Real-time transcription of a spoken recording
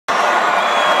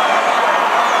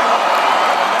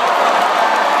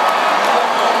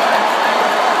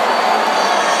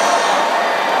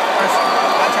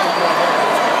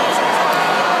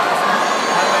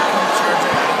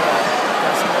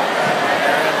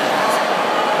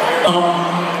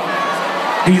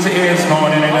These ears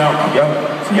going in and out.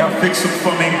 Y'all fix them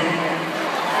for me.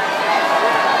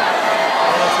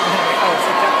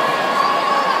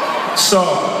 So,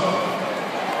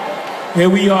 here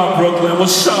we are, Brooklyn.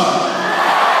 What's up?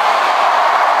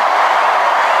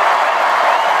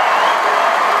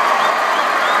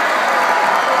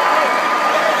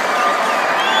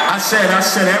 I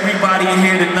said everybody in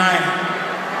here tonight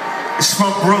is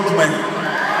from Brooklyn.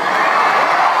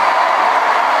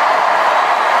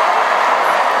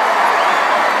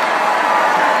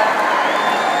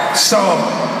 So,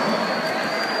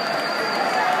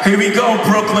 here we go,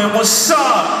 Brooklyn. What's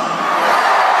up?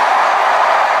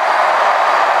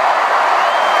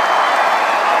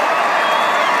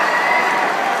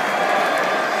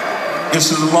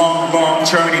 This is a long, long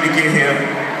journey to get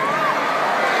here.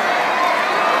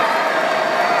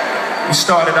 We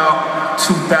started out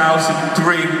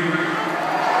 2003.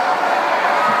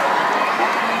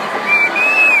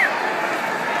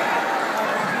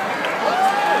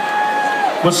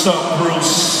 What's up,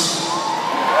 Bruce?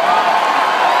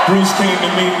 Bruce came to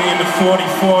meet me in the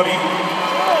 4040.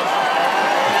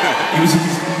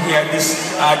 He had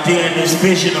this idea and this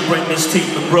vision to bring this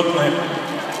team to Brooklyn.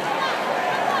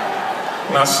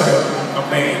 And I said, oh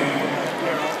man,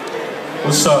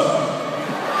 what's up?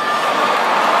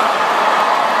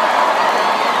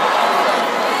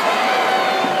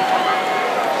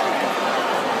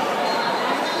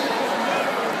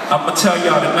 I'm gonna tell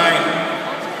y'all tonight,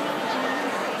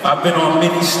 I've been on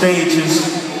many stages,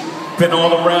 been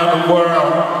all around the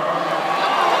world.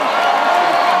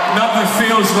 Nothing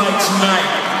feels like tonight.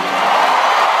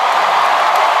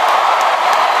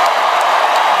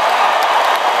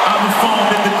 I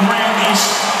performed at the Grammys,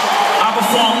 I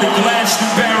performed at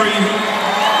Glastonbury,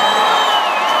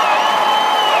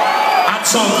 I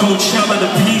tore Coachella to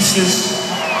pieces.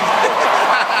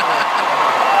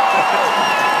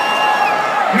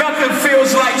 Nothing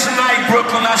feels like tonight,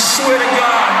 Brooklyn, I swear to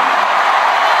God.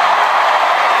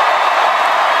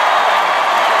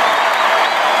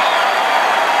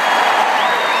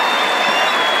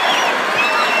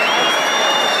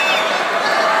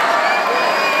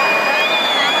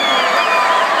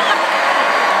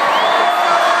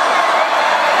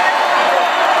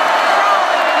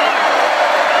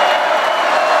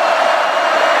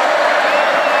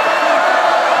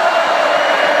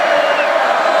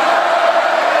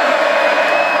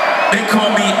 They call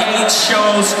me 8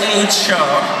 shows, 8 show.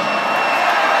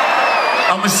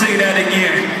 I'ma say that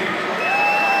again.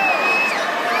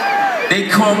 They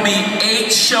call me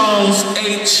 8 shows,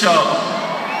 8 show.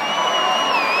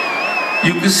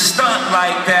 You can stunt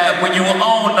like that when you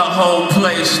own the whole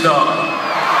place, though.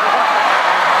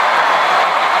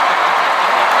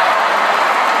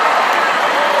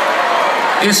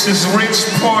 This is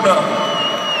Rich Porter,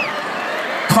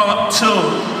 Part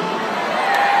 2.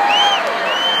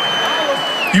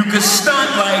 You can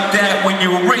stunt like that when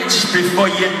you're rich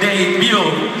before your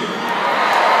debut.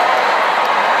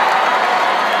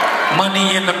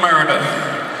 Money in the murder,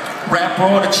 rapper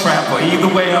or the trapper,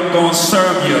 either way I'm gonna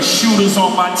serve you. Shooters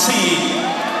on my team.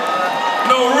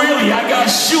 No, really, I got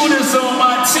shooters on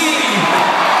my team.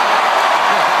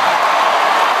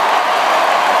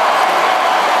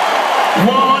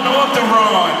 Ron or the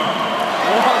Ron.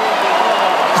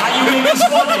 How you niggas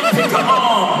want it? Pick a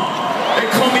arm. They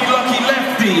call me Lucky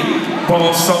Lefty.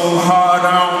 Ball so hard,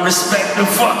 I don't respect the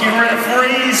fucking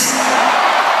referees.